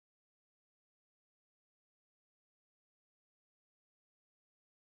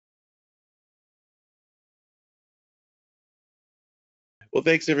Well,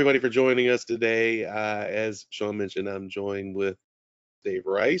 thanks everybody for joining us today. As Sean mentioned, I'm joined with Dave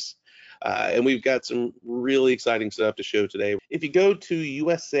Rice, and we've got some really exciting stuff to show today. If you go to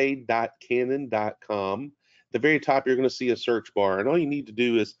usa.canon.com, at the very top, you're going to see a search bar, and all you need to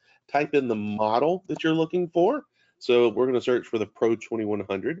do is type in the model that you're looking for. So we're going to search for the Pro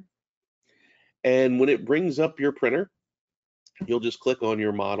 2100. And when it brings up your printer, you'll just click on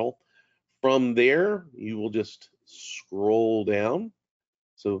your model. From there, you will just scroll down.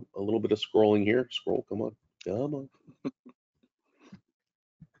 So a little bit of scrolling here. Scroll, come on, come on.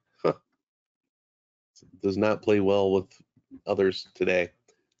 Huh. Does not play well with others today.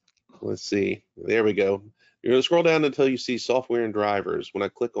 Let's see. There we go. You're going to scroll down until you see software and drivers. When I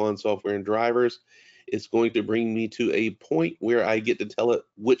click on software and drivers, it's going to bring me to a point where I get to tell it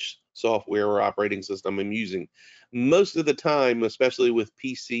which software or operating system I'm using. Most of the time, especially with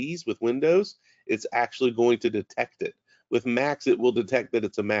PCs, with Windows, it's actually going to detect it. With Macs, it will detect that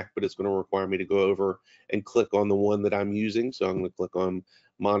it's a Mac, but it's going to require me to go over and click on the one that I'm using. So I'm going to click on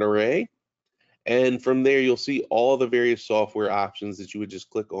Monterey. And from there, you'll see all the various software options that you would just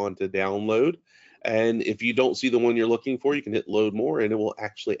click on to download. And if you don't see the one you're looking for, you can hit load more and it will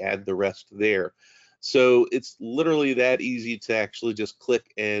actually add the rest there. So it's literally that easy to actually just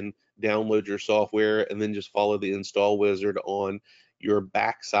click and download your software and then just follow the install wizard on your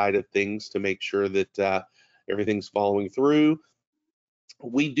back side of things to make sure that everything's following through.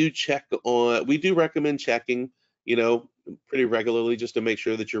 We do recommend checking, pretty regularly just to make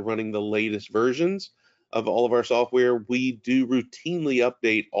sure that you're running the latest versions of all of our software. We do routinely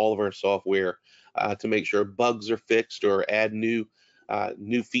update all of our software to make sure bugs are fixed or add new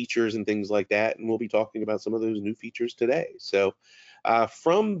features and things like that. And we'll be talking about some of those new features today. So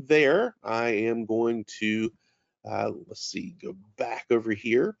from there, I am going to, let's see, go back over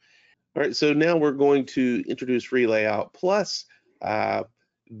here. All right, so now we're going to introduce Free Layout Plus.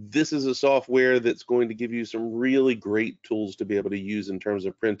 This is a software that's going to give you some really great tools to be able to use in terms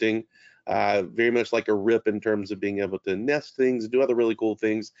of printing. Very much like a RIP in terms of being able to nest things, do other really cool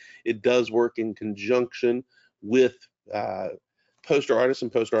things. It does work in conjunction with Poster Artist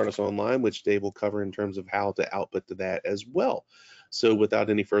and Poster Artist Online, which Dave will cover in terms of how to output to that as well. So without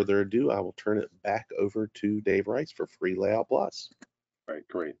any further ado, I will turn it back over to Dave Rice for Free Layout Plus. All right,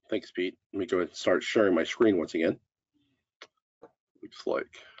 great. Thanks, Pete. Let me go ahead and start sharing my screen once again. Looks like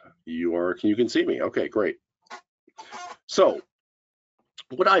you can see me. Okay, great. So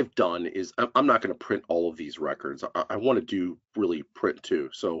what I've done is I'm not going to print all of these records. I want to do really print too.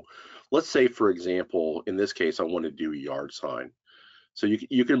 So let's say, for example, in this case, I want to do a yard sign. So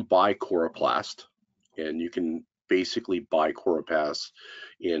you can buy Coroplast, and you can basically buy Coroplast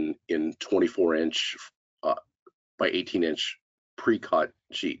in 24-inch by 18-inch pre-cut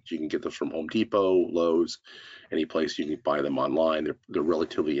sheets. You can get those from Home Depot, Lowe's, any place. You can buy them online. They're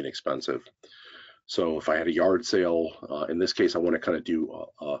relatively inexpensive. So if I had a yard sale, in this case, I want to kind of do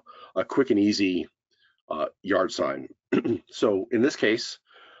a quick and easy yard sign. So in this case,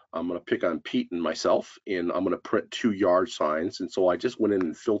 I'm going to pick on Pete and myself, and I'm going to print 2 yard signs. And so I just went in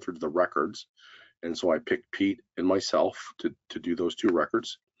and filtered the records. And so I picked Pete and myself to do those 2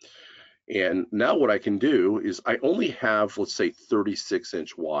 records. And now what I can do is I only have, let's say,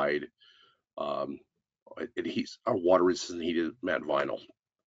 36-inch wide water resistant heated matte vinyl.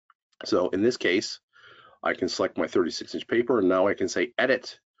 So in this case, I can select my 36-inch paper, and now I can say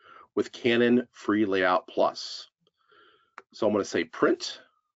edit with Canon Free Layout Plus. So I'm going to say print,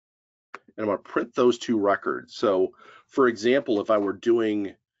 and I'm going to print those 2 records. So for example, if I were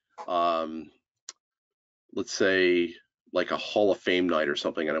doing, let's say, like a Hall of Fame night or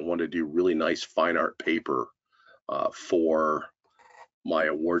something, and I wanted to do really nice fine art paper for my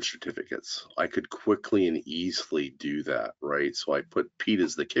award certificates, I could quickly and easily do that, right? So I put Pete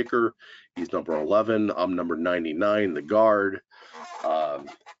as the kicker. He's number 11. I'm number 99, the guard.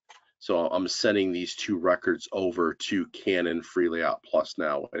 So I'm sending these 2 records over to Canon Free Layout Plus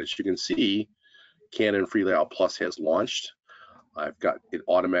now. As you can see, Canon Free Layout Plus has launched. I've got it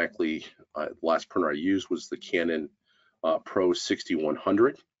automatically. The last printer I used was the Canon Pro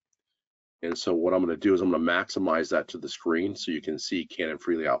 6100. And so what I'm going to do is I'm going to maximize that to the screen so you can see Canon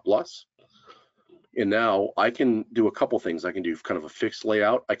Free Layout Plus. And now I can do a couple things. I can do kind of a fixed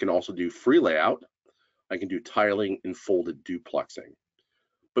layout. I can also do free layout. I can do tiling and folded duplexing.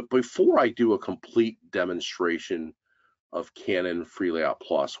 But before I do a complete demonstration of Canon Free Layout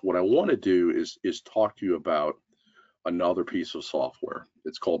Plus, what I want to do is talk to you about another piece of software.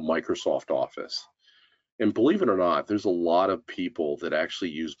 It's called Microsoft Office. And believe it or not, there's a lot of people that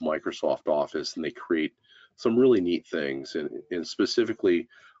actually use Microsoft Office, and they create some really neat things, and specifically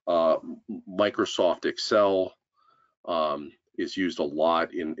Microsoft Excel, is used a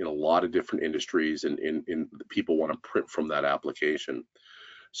lot in a lot of different industries, and people want to print from that application.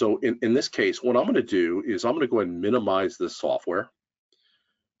 So in this case, what I'm going to do is I'm going to go ahead and minimize this software.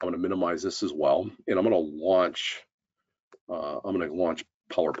 I'm going to minimize this as well, and I'm going to launch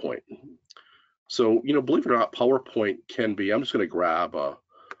PowerPoint. So, believe it or not, PowerPoint can be, I'm just going to grab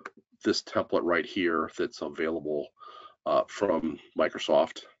this template right here that's available from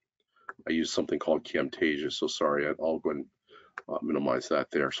Microsoft. I use something called Camtasia, so sorry, I'll go ahead and minimize that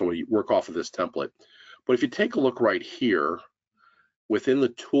there. So we work off of this template. But if you take a look right here, within the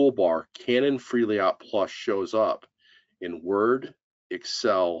toolbar, Canon Free Layout Plus shows up in Word,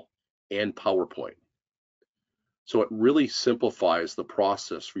 Excel, and PowerPoint. So it really simplifies the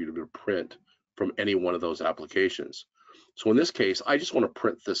process for you to print from any one of those applications. So in this case, I just want to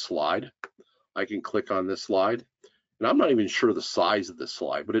print this slide. I can click on this slide, and I'm not even sure the size of this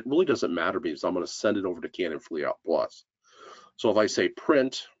slide, but it really doesn't matter because I'm going to send it over to Canon Free Layout Plus. So if I say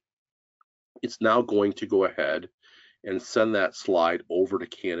print, it's now going to go ahead and send that slide over to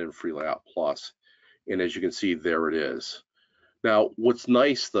Canon Free Layout Plus. And as you can see, there it is. Now, what's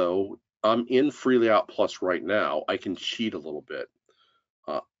nice though, I'm in Free Layout Plus right now. I can cheat a little bit.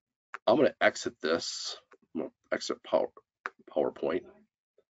 I'm going to exit this. I'm going to exit PowerPoint.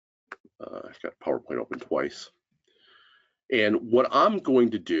 I've got PowerPoint open twice. And what I'm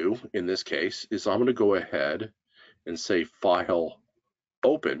going to do in this case is I'm going to go ahead and say File,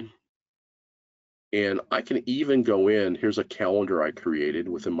 Open. And I can even go in, here's a calendar I created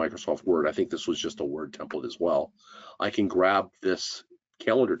within Microsoft Word. I think this was just a Word template as well. I can grab this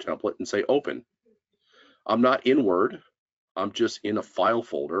calendar template and say Open. I'm not in Word, I'm just in a file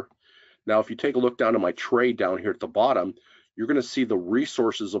folder. Now, if you take a look down at my tray down here at the bottom, you're going to see the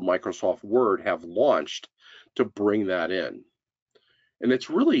resources of Microsoft Word have launched to bring that in. And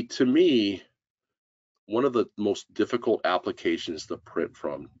it's really, to me, one of the most difficult applications to print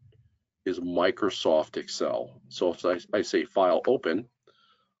from is Microsoft Excel. So if I say File, Open,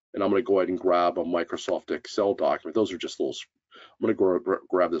 and I'm going to go ahead and grab a Microsoft Excel document. Those are just little, I'm going to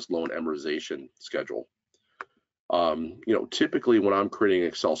grab this loan amortization schedule. Typically when I'm creating an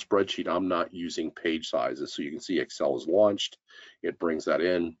Excel spreadsheet, I'm not using page sizes. So you can see Excel is launched. It brings that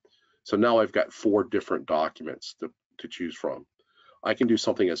in. So now I've got 4 different documents to choose from. I can do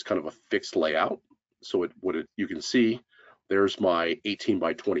something as kind of a fixed layout. So you can see there's my 18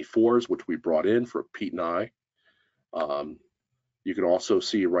 by 24s, which we brought in for Pete and I. You can also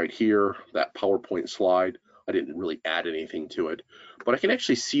see right here that PowerPoint slide. I didn't really add anything to it, but I can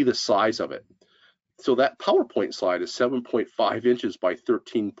actually see the size of it. So that PowerPoint slide is 7.5 inches by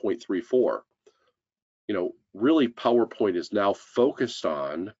 13.34. Really PowerPoint is now focused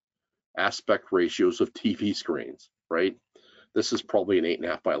on aspect ratios of TV screens, right? This is probably an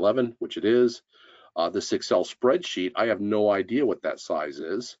 8.5 by 11, which it is. This Excel spreadsheet, I have no idea what that size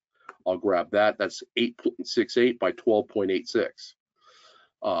is. I'll grab that. That's 8.68 by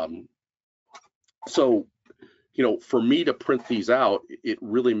 12.86. So, for me to print these out, it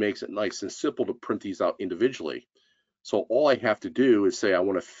really makes it nice and simple to print these out individually. So all I have to do is say I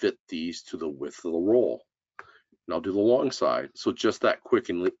want to fit these to the width of the roll. And I'll do the long side. So just that quick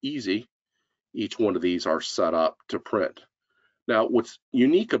and easy, each one of these are set up to print. Now, what's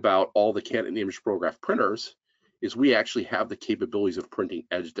unique about all the Canon ImagePrograph printers is we actually have the capabilities of printing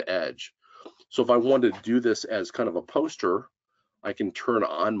edge to edge. So if I wanted to do this as kind of a poster, I can turn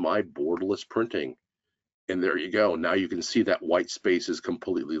on my borderless printing. And there you go. Now you can see that white space is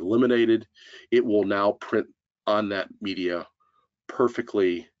completely eliminated. It will now print on that media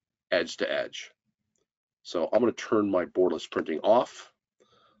perfectly edge to edge. So I'm going to turn my borderless printing off.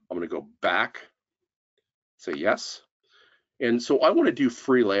 I'm going to go back, say yes. And so I want to do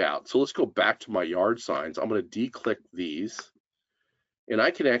free layout. So let's go back to my yard signs. I'm going to declick these. And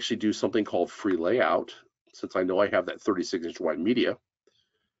I can actually do something called free layout, since I know I have that 36-inch wide media.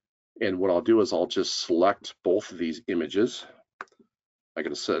 And what I'll do is I'll just select both of these images. I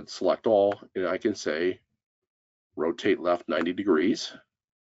can say select all, and I can say rotate left 90 degrees.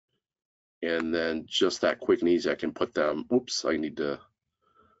 And then just that quick and easy, I can put them, oops, I need to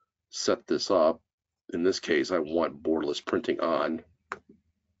set this up. In this case, I want borderless printing on.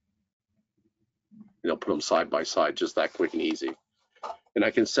 Put them side by side, just that quick and easy. And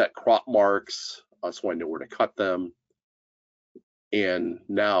I can set crop marks, so I know where to cut them. And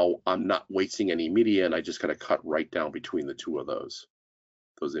now I'm not wasting any media, and I just got to cut right down between the two of those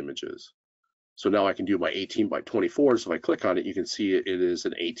images. So now I can do my 18 by 24. So if I click on it, you can see it is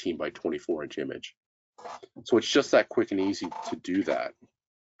an 18 by 24-inch image. So it's just that quick and easy to do that.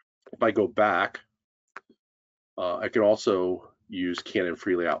 If I go back, I can also use Canon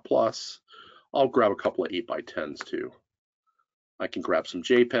Free Layout Plus. I'll grab a couple of 8 by 10s too. I can grab some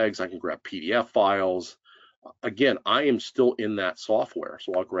JPEGs, I can grab PDF files. Again, I am still in that software.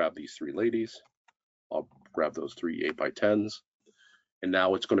 So I'll grab these 3 ladies. I'll grab those 3 8x10s. And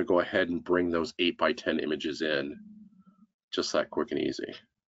now it's going to go ahead and bring those 8x10 images in just that quick and easy.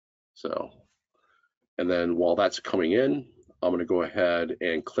 So, and then while that's coming in, I'm going to go ahead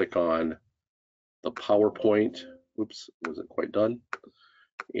and click on the PowerPoint. Oops, wasn't quite done.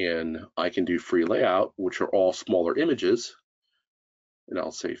 And I can do free layout, which are all smaller images. And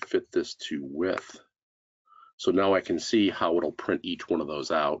I'll say fit this to width. So now I can see how it'll print each one of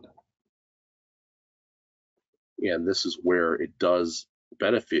those out. And this is where it does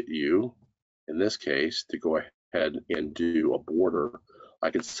benefit you, in this case, to go ahead and do a border.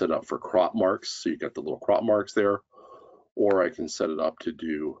 I can set up for crop marks, so you got the little crop marks there, or I can set it up to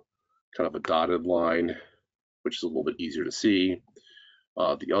do kind of a dotted line, which is a little bit easier to see.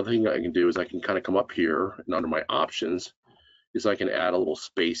 The other thing I can do is I can kind of come up here, and under my options is I can add a little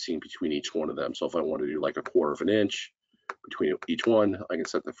spacing between each one of them. So if I want to do like 1/4 of an inch between each one, I can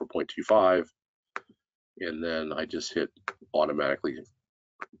set that for 0.25. And then I just hit automatically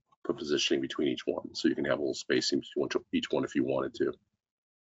put positioning between each one. So you can have a little spacing between each one if you wanted to.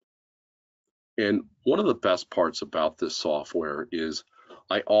 And one of the best parts about this software is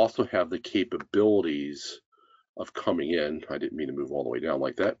I also have the capabilities of coming in. I didn't mean to move all the way down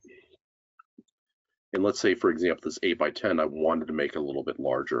like that. And let's say, for example, this 8x10, I wanted to make it a little bit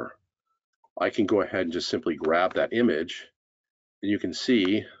larger. I can go ahead and just simply grab that image, and you can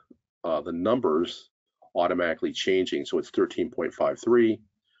see the numbers automatically changing. So it's 13.53.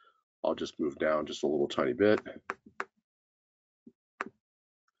 I'll just move down just a little tiny bit.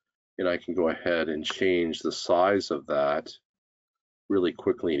 And I can go ahead and change the size of that really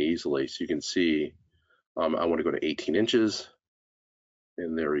quickly and easily. So you can see I want to go to 18 inches.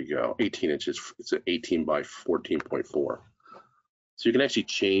 And there we go, 18 inches. It's an 18 by 14.4. So you can actually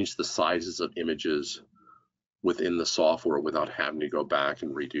change the sizes of images within the software without having to go back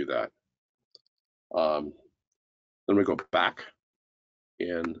and redo that. Then we go back.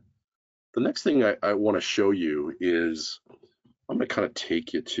 And the next thing I want to show you is I'm going to kind of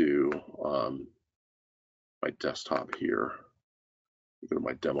take you to my desktop here. Go to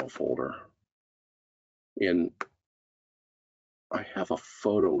my demo folder. And I have a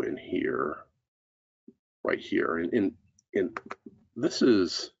photo in here, right here. And this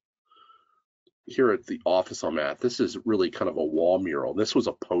is, here at the office I'm at, this is really kind of a wall mural. This was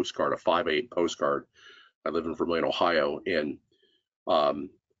a postcard, a 5/8 postcard. I live in Vermillion, Ohio. And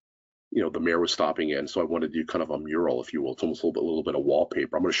you know, the mayor was stopping in, so I wanted to do kind of a mural, if you will. It's almost a little bit of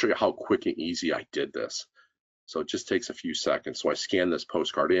wallpaper. I'm going to show you how quick and easy I did this. So it just takes a few seconds. So I scanned this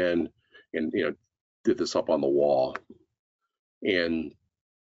postcard in, and did this up on the wall. And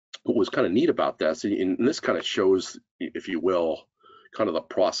what was kind of neat about this, and this kind of shows, if you will, kind of the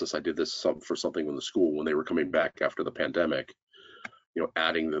process. I did this for something in the school when they were coming back after the pandemic.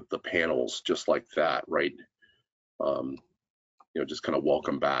 Adding the panels just like that, right? Just kind of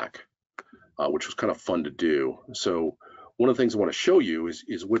welcome back. Which was kind of fun to do. So one of the things I want to show you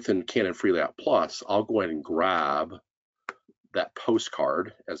is within Canon Free Layout Plus, I'll go ahead and grab that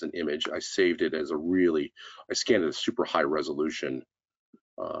postcard as an image. I saved it as I scanned it as super high resolution.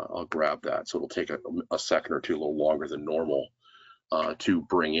 I'll grab that. So it'll take a second or two, a little longer than normal to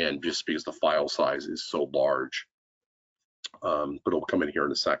bring in, just because the file size is so large. But it'll come in here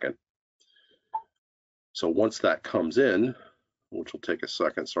in a second. So once that comes in, which will take a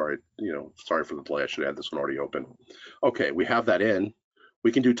second. Sorry for the delay. I should have had this one already open. Okay, we have that in.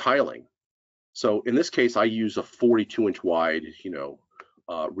 We can do tiling. So in this case, I use a 42-inch wide,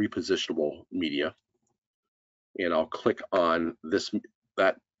 repositionable media. And I'll click on this.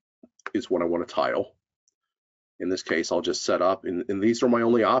 That is what I want to tile. In this case, I'll just set up, and these are my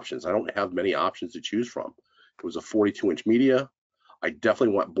only options. I don't have many options to choose from. It was a 42-inch media. I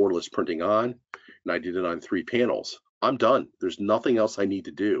definitely want borderless printing on, and I did it on 3 panels. I'm done. There's nothing else I need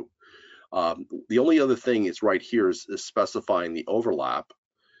to do. The only other thing is right here is specifying the overlap.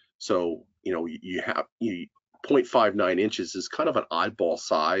 So, you have 0.59 inches is kind of an oddball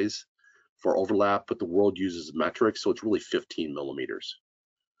size for overlap, but the world uses metric, so it's really 15 millimeters.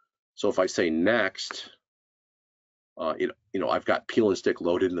 So if I say next, I've got peel and stick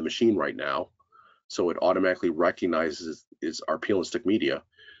loaded in the machine right now, so it automatically recognizes is our peel and stick media.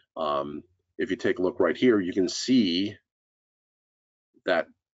 If you take a look right here, you can see that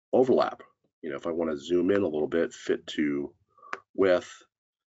overlap. If I want to zoom in a little bit, fit to width,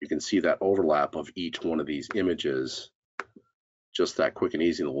 you can see that overlap of each one of these images just that quick and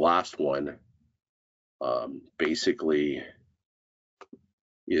easy. And the last one basically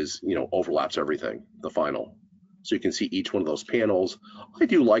is, overlaps everything, the final. So you can see each one of those panels. I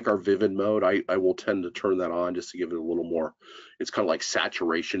do like our vivid mode. I will tend to turn that on just to give it a little more, it's kind of like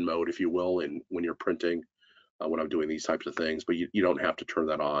saturation mode, if you will, and when you're printing, when I'm doing these types of things, but you don't have to turn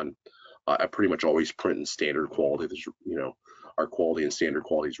that on. I pretty much always print in standard quality. There's, you know, our quality and standard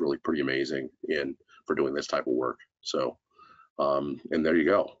quality is really pretty amazing for doing this type of work. So, and there you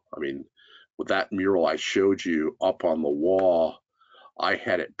go. I mean, with that mural I showed you up on the wall, I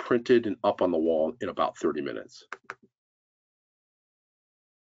had it printed and up on the wall in about 30 minutes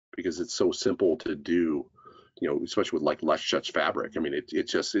because it's so simple to do, you know, especially with like LexJet's fabric. I mean,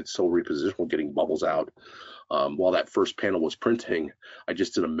 it's so repositionable, getting bubbles out. While that first panel was printing, I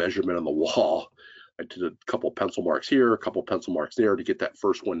just did a measurement on the wall. I did a couple pencil marks here, a couple pencil marks there to get that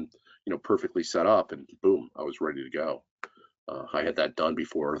first one, you know, perfectly set up, and boom, I was ready to go. I had that done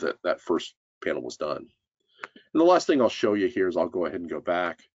before that first panel was done. And the last thing I'll show you here is, I'll go ahead and go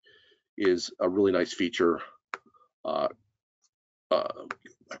back, is a really nice feature. One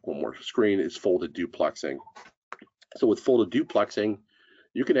more screen is folded duplexing. So with folded duplexing,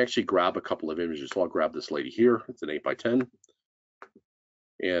 you can actually grab a couple of images. So I'll grab this lady here. It's an 8x10.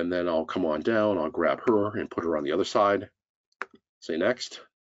 And then I'll come on down. I'll grab her and put her on the other side. Say next.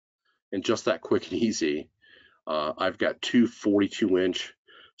 And just that quick and easy. I've got two 42-inch.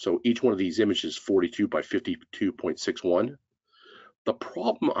 So each one of these images is 42 by 52.61. The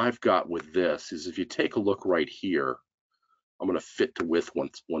problem I've got with this is, if you take a look right here, I'm going to fit to width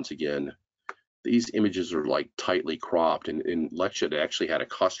once again. These images are like tightly cropped, and LexJet actually had a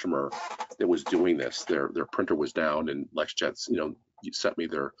customer that was doing this. Their printer was down, and LexJet's, you know, sent me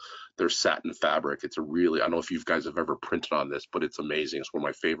their satin fabric. It's a really, I don't know if you guys have ever printed on this, but it's amazing. It's one of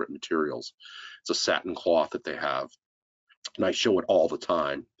my favorite materials. It's a satin cloth that they have, and I show it all the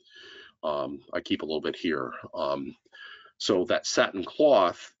time. I keep a little bit here. So that satin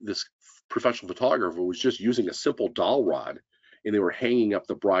cloth, this professional photographer was just using a simple dowel rod, and they were hanging up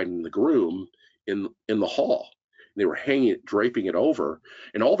the bride and the groom in the hall. They were hanging it, draping it over,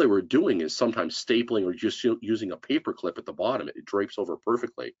 and all they were doing is sometimes stapling or just using a paper clip at the bottom. It drapes over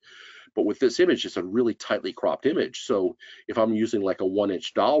perfectly. But with this image, it's a really tightly cropped image. So if I'm using like a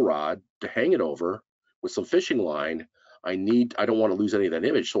 1-inch dowel rod to hang it over with some fishing line, I don't want to lose any of that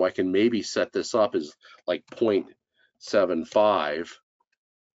image. So I can maybe set this up as like 0.75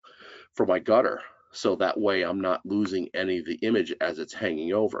 for my gutter. So that way I'm not losing any of the image as it's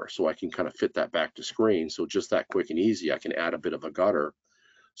hanging over. So I can kind of fit that back to screen. So just that quick and easy, I can add a bit of a gutter.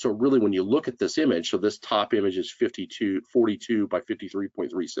 So really, when you look at this image, so this top image is 42 by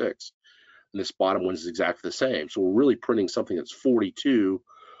 53.36. And this bottom one is exactly the same. So we're really printing something that's 42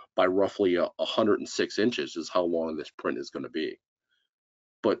 by roughly 106 inches is how long this print is going to be.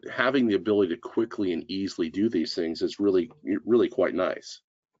 But having the ability to quickly and easily do these things is really, really quite nice.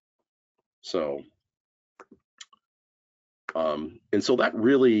 So, and so that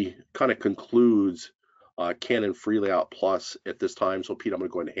really kind of concludes Canon Free Layout Plus at this time. So Pete, I'm going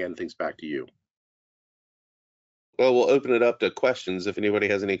to go ahead and hand things back to you. Well, we'll open it up to questions if anybody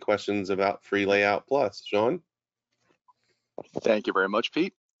has any questions about Free Layout Plus. Sean? Thank you very much,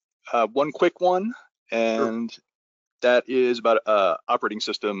 Pete. One quick one, and Sure. that is about operating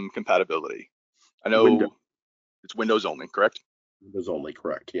system compatibility. I know it's Windows only, correct? Windows only,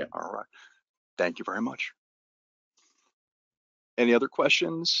 correct, yeah. All right. Thank you very much. Any other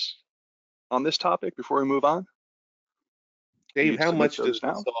questions on this topic before we move on? Dave, how much does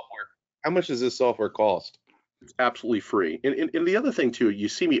this software cost? It's absolutely free. And the other thing too, you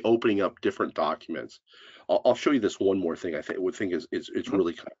see me opening up different documents. I'll show you this one more thing I would think is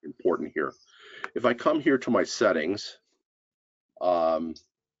really kind of important here. If I come here to my settings, and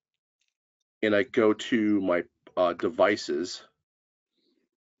I go to my devices,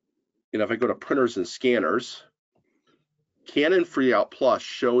 and if I go to printers and scanners, Canon Free Layout Plus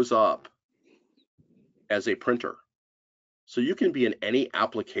shows up as a printer. So you can be in any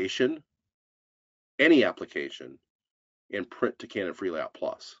application, and print to Canon Free Layout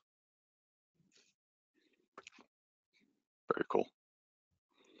Plus. Very cool.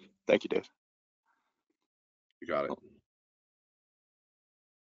 Thank you, Dave. You got it.